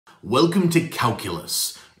Welcome to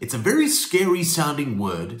calculus. It's a very scary sounding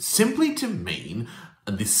word simply to mean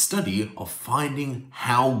the study of finding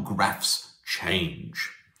how graphs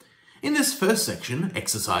change. In this first section,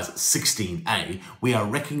 exercise 16a, we are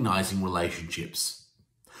recognizing relationships.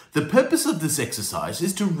 The purpose of this exercise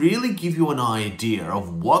is to really give you an idea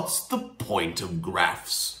of what's the point of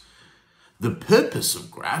graphs. The purpose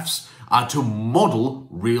of graphs are to model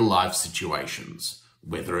real-life situations,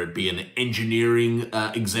 whether it be an engineering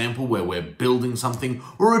example where we're building something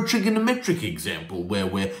or a trigonometric example where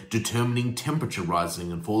we're determining temperature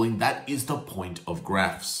rising and falling. That is the point of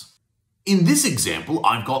graphs. In this example,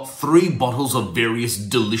 I've got 3 bottles of various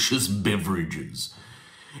delicious beverages.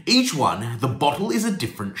 Each one, the bottle is a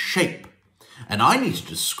different shape. And I need to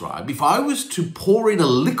describe, if I was to pour in a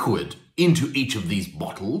liquid into each of these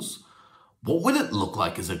bottles, what would it look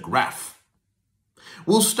like as a graph?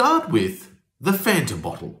 We'll start with the Fanta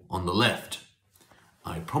bottle on the left.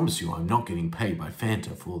 I promise you I'm not getting paid by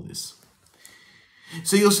Fanta for this.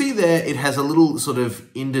 So you'll see there it has a little sort of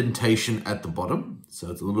indentation at the bottom.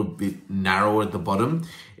 So it's a little bit narrow at the bottom.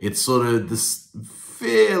 It's sort of this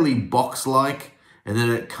fairly box-like, and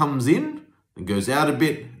then it comes in and goes out a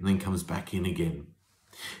bit and then comes back in again.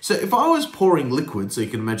 So if I was pouring liquid, so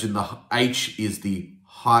you can imagine the H is the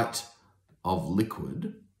height of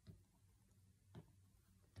liquid.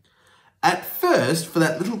 At first, for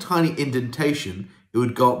that little tiny indentation, it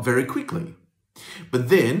would go up very quickly. But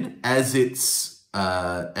then, as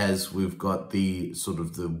we've got the sort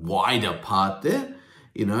of the wider part there,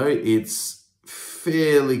 it's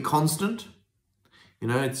fairly constant.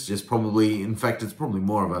 It's just probably, in fact, it's probably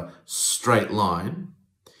more of a straight line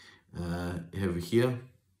over here.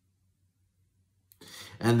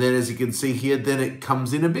 And then, as you can see here, then it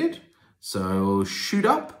comes in a bit. So it'll shoot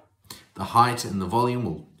up. The height and the volume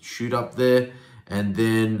will shoot up there, and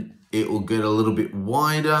then it will get a little bit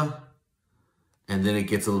wider, and then it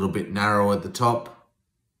gets a little bit narrow at the top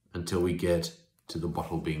until we get to the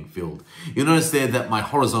bottle being filled. You'll notice there that my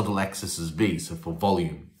horizontal axis is V, so for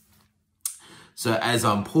volume. So as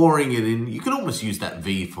I'm pouring it in, you can almost use that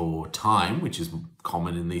V for time, which is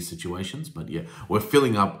common in these situations, but yeah, we're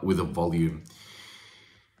filling up with a volume.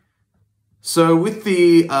 So with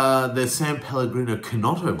the San Pellegrino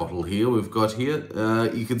Canotto bottle here, we've got here,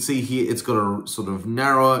 you can see here it's got a sort of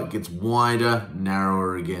narrower, it gets wider,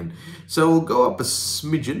 narrower again. So we'll go up a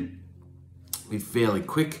smidgen, be fairly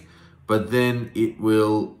quick, but then it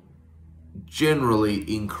will generally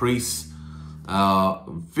increase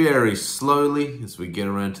very slowly as we get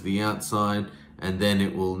around to the outside, and then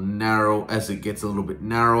it will narrow as it gets a little bit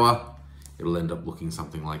narrower. It'll end up looking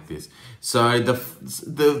something like this. So the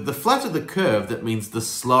flatter the curve, that means the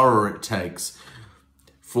slower it takes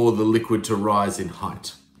for the liquid to rise in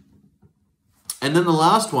height. And then the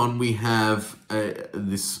last one, we have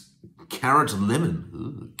this carrot and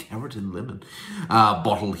lemon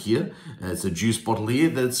bottle here. It's a juice bottle here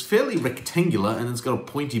that's fairly rectangular, and it's got a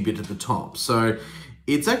pointy bit at the top. So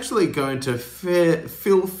it's actually going to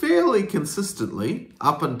fill fairly consistently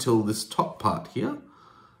up until this top part here.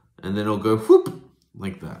 And then it'll go whoop,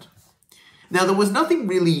 like that. Now, there was nothing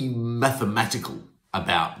really mathematical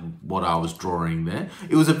about what I was drawing there.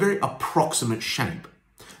 It was a very approximate shape.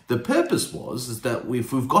 The purpose is that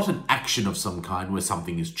if we've got an action of some kind where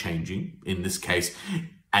something is changing, in this case,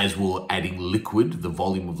 as we're adding liquid, the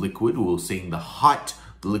volume of liquid, we're seeing the height,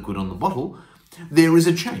 the liquid on the bottle, there is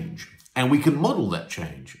a change. And we can model that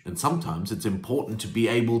change. And sometimes it's important to be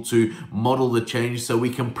able to model the change so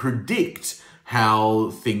we can predict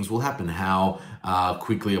how things will happen, how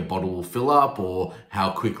quickly a bottle will fill up, or how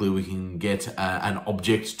quickly we can get an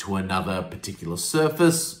object to another particular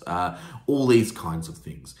surface, all these kinds of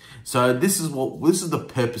things. So this is the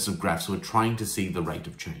purpose of graphs. We're trying to see the rate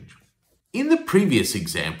of change. In the previous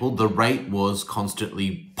example, the rate was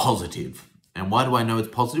constantly positive. And why do I know it's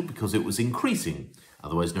positive? Because it was increasing,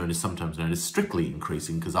 otherwise sometimes known as strictly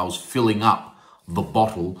increasing, because I was filling up the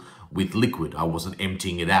bottle with liquid. I wasn't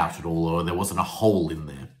emptying it out at all, or there wasn't a hole in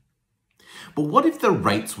there. But what if the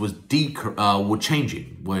rates were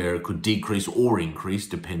changing, where it could decrease or increase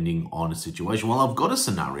depending on a situation? Well, I've got a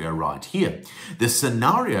scenario right here. The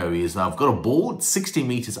scenario is I've got a ball, it's 60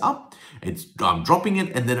 meters up, I'm dropping it,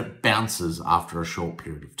 and then it bounces after a short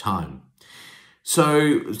period of time.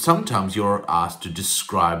 So sometimes you're asked to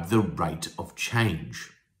describe the rate of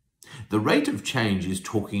change. The rate of change is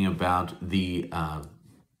talking about the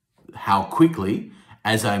how quickly,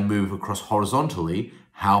 as I move across horizontally,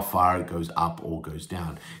 how far it goes up or goes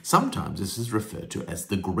down. Sometimes this is referred to as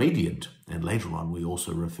the gradient, and later on we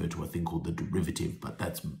also refer to a thing called the derivative,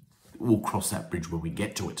 but we'll cross that bridge when we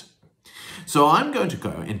get to it. So I'm going to go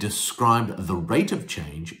and describe the rate of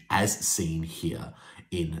change as seen here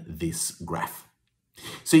in this graph.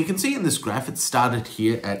 So you can see in this graph, it started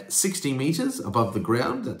here at 60 meters above the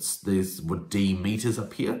ground. There's what D meters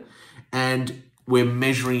up here. And we're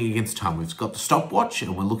measuring against time. We've got the stopwatch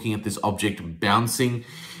and we're looking at this object bouncing.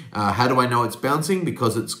 How do I know it's bouncing?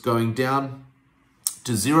 Because it's going down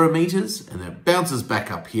to 0 meters and then it bounces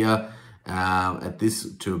back up here at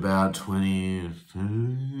this to about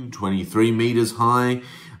 23 meters high,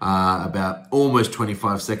 about almost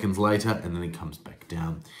 25 seconds later, and then it comes back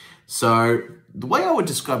down. So the way I would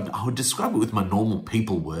describe it with my normal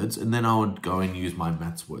people words, and then I would go and use my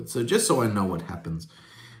maths words. So just so I know what happens.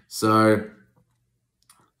 So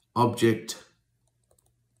object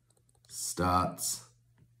starts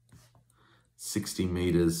 60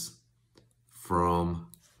 meters from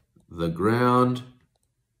the ground,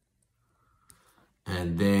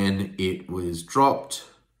 and then it was dropped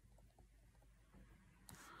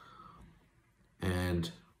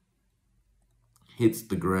and hits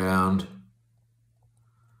the ground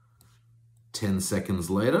 10 seconds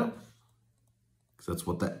later, because that's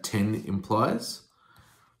what that 10 implies.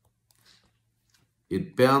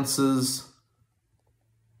 It bounces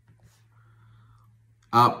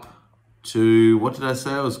up to, what did I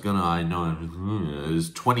say? I know it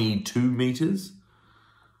was 22 meters.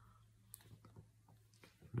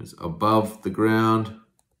 It's above the ground.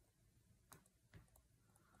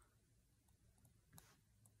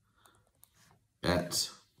 At,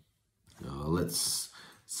 let's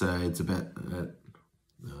say it's about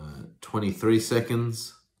 23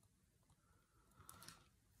 seconds.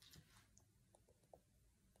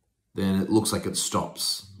 Then it looks like it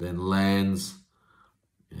stops, then lands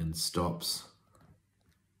and stops.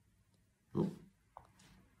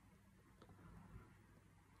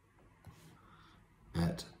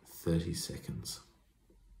 At 30 seconds.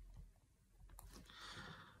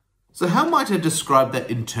 So how might I describe that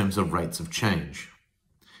in terms of rates of change?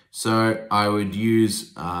 So I would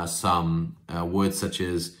use some words such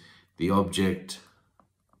as the object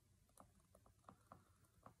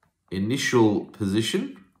initial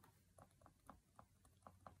position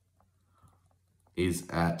is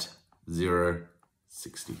at 0,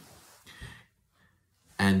 60.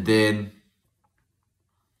 And then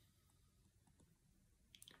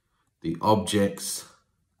the object's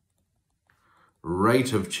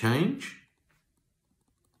rate of change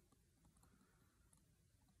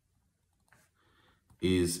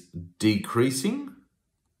is decreasing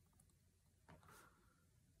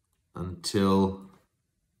until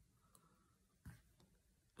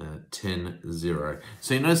 10, 0.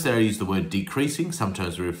 So you notice that I use the word decreasing.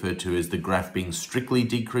 Sometimes we refer to as the graph being strictly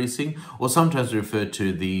decreasing, or sometimes we refer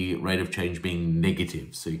to the rate of change being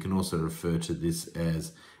negative. So you can also refer to this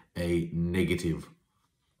as a negative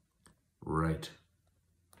rate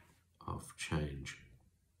of change.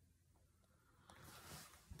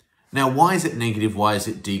 Now, why is it negative? Why is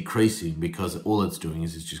it decreasing? Because all it's doing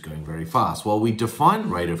is it's just going very fast. Well, we define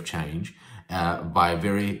rate of change by a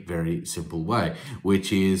very, very simple way,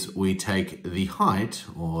 which is we take the height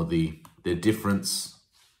or the difference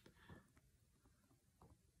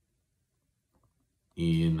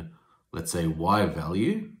in, let's say, y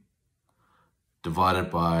value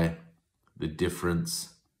divided by the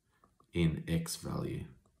difference in x value.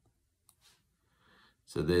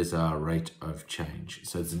 So there's our rate of change.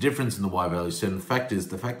 So it's the difference in the y value. So the fact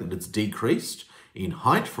that it's decreased in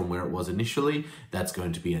height from where it was initially, that's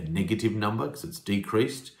going to be a negative number because it's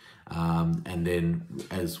decreased. And then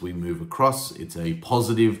as we move across, it's a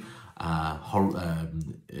positive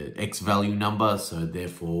x value number. So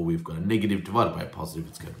therefore we've got a negative divided by a positive,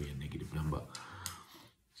 it's going to be a negative number.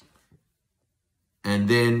 And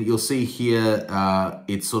then you'll see here,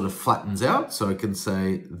 it sort of flattens out. So I can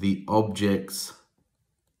say the object's,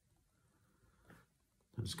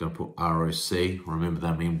 I'm just going to put ROC. Remember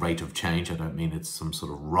that I mean rate of change. I don't mean it's some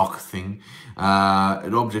sort of rock thing.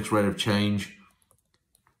 An object's rate of change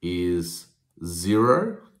is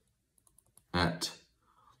 0 at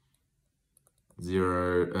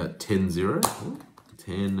 10, 0.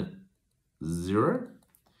 10, 0.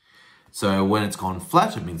 So when it's gone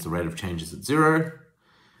flat, it means the rate of change is at 0.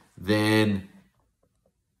 Then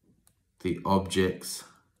the object's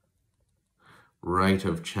rate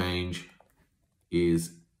of change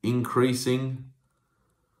is increasing,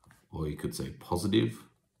 or you could say positive,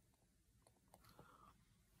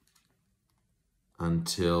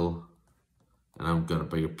 until, and I'm going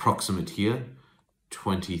to be approximate here,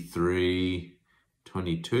 23,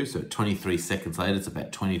 22, so 23 seconds later, it's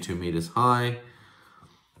about 22 meters high.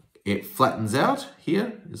 It flattens out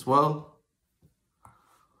here as well.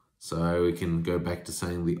 So we can go back to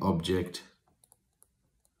saying the object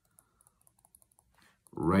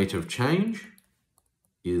rate of change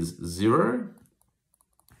is 0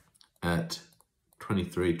 at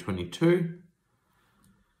 23:22.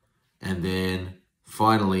 And then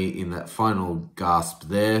finally, in that final gasp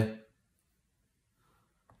there,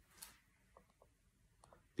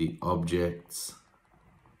 the object's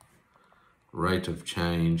rate of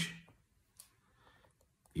change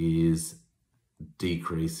is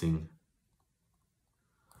decreasing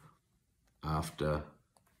after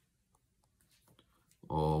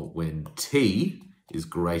or when t is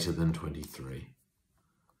greater than 23.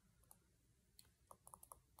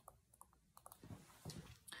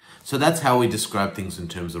 So that's how we describe things in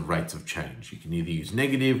terms of rates of change. You can either use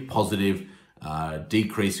negative, positive,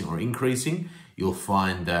 decreasing or increasing. You'll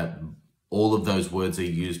find that all of those words are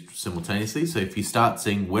used simultaneously. So if you start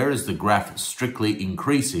seeing where is the graph strictly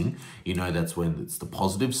increasing, you know that's when it's the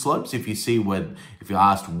positive slopes. If you're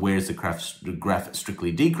asked where is the graph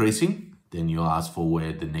strictly decreasing, then you'll ask for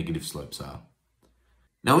where the negative slopes are.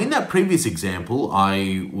 Now, in that previous example,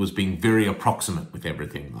 I was being very approximate with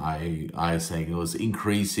everything. I was saying it was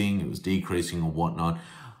increasing, it was decreasing or whatnot.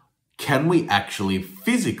 Can we actually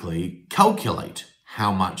physically calculate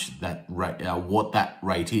how much that rate, what that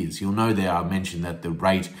rate is? You'll know there I mentioned that the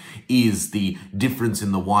rate is the difference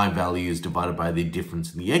in the y values divided by the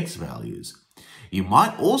difference in the x values. You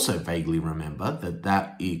might also vaguely remember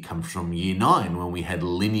that it comes from year 9 when we had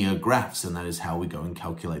linear graphs, and that is how we go and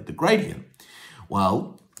calculate the gradient.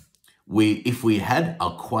 Well, if we had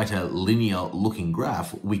quite a linear looking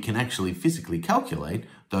graph, we can actually physically calculate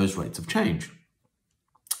those rates of change.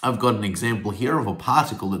 I've got an example here of a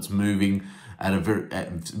particle that's moving at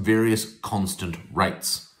various constant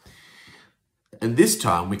rates. And this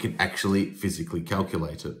time we can actually physically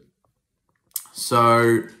calculate it.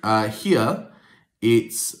 So here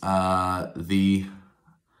it's the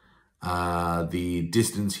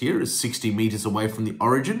distance here is 60 meters away from the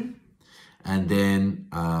origin. And then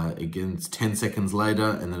again, it's 10 seconds later,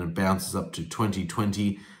 and then it bounces up to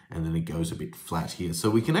 2020, and then it goes a bit flat here. So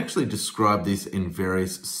we can actually describe this in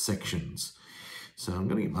various sections. So I'm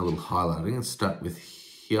going to get my little highlighting. I'm going to start with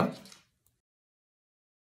here.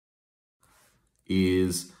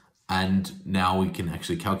 And now we can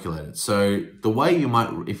actually calculate it. So the way you might,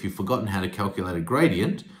 if you've forgotten how to calculate a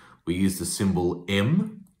gradient, we use the symbol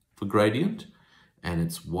m for gradient. And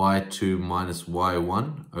it's y2 minus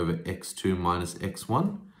y1 over x2 minus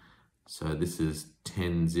x1. So this is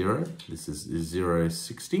 10, 0. This is 0,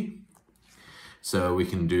 60. So we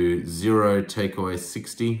can do 0 take away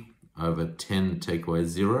 60 over 10 take away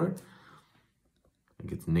 0. It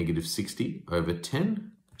gets negative 60 over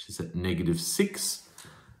 10, which is at negative 6.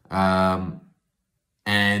 And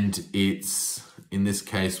it's, in this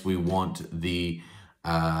case, we want the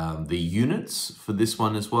units for this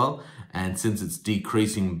one as well. And since it's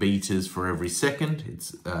decreasing betas for every second,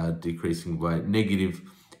 it's decreasing by negative,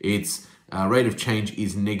 its rate of change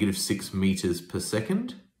is negative 6 meters per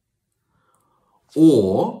second.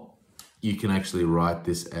 Or you can actually write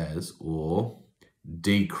this as, or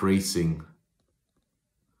decreasing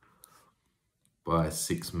by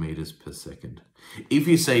 6 meters per second. If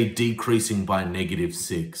you say decreasing by negative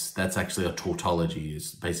 6, that's actually a tautology.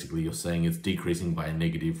 It's basically you're saying it's decreasing by a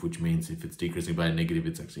negative, which means if it's decreasing by a negative,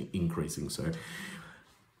 it's actually increasing. So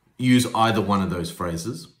use either one of those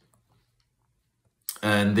phrases.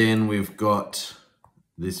 And then we've got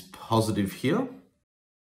this positive here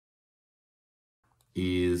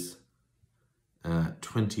is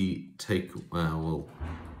 20 take, well,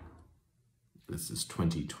 this is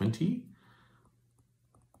 2020.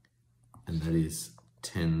 And that is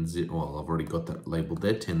 10, 0, well, I've already got that labeled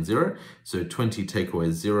there, 10, 0. So 20 take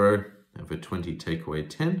away 0 over 20 take away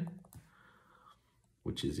 10,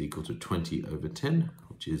 which is equal to 20 over 10,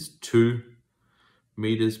 which is 2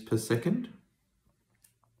 meters per second.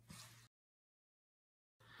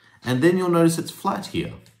 And then you'll notice it's flat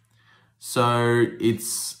here. So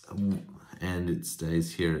it's, and it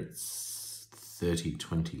stays here, it's 30,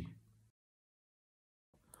 20.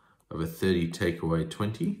 Over 30 take away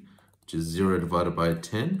 20, which is 0 divided by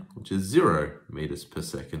 10, which is 0 meters per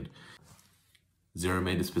second. 0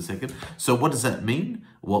 meters per second. So what does that mean?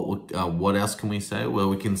 What else can we say? Well,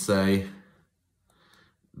 we can say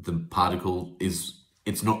the particle is,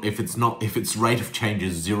 if its rate of change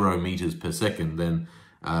is 0 meters per second, then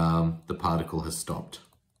the particle has stopped.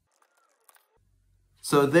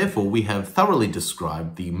 So therefore, we have thoroughly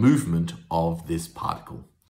described the movement of this particle.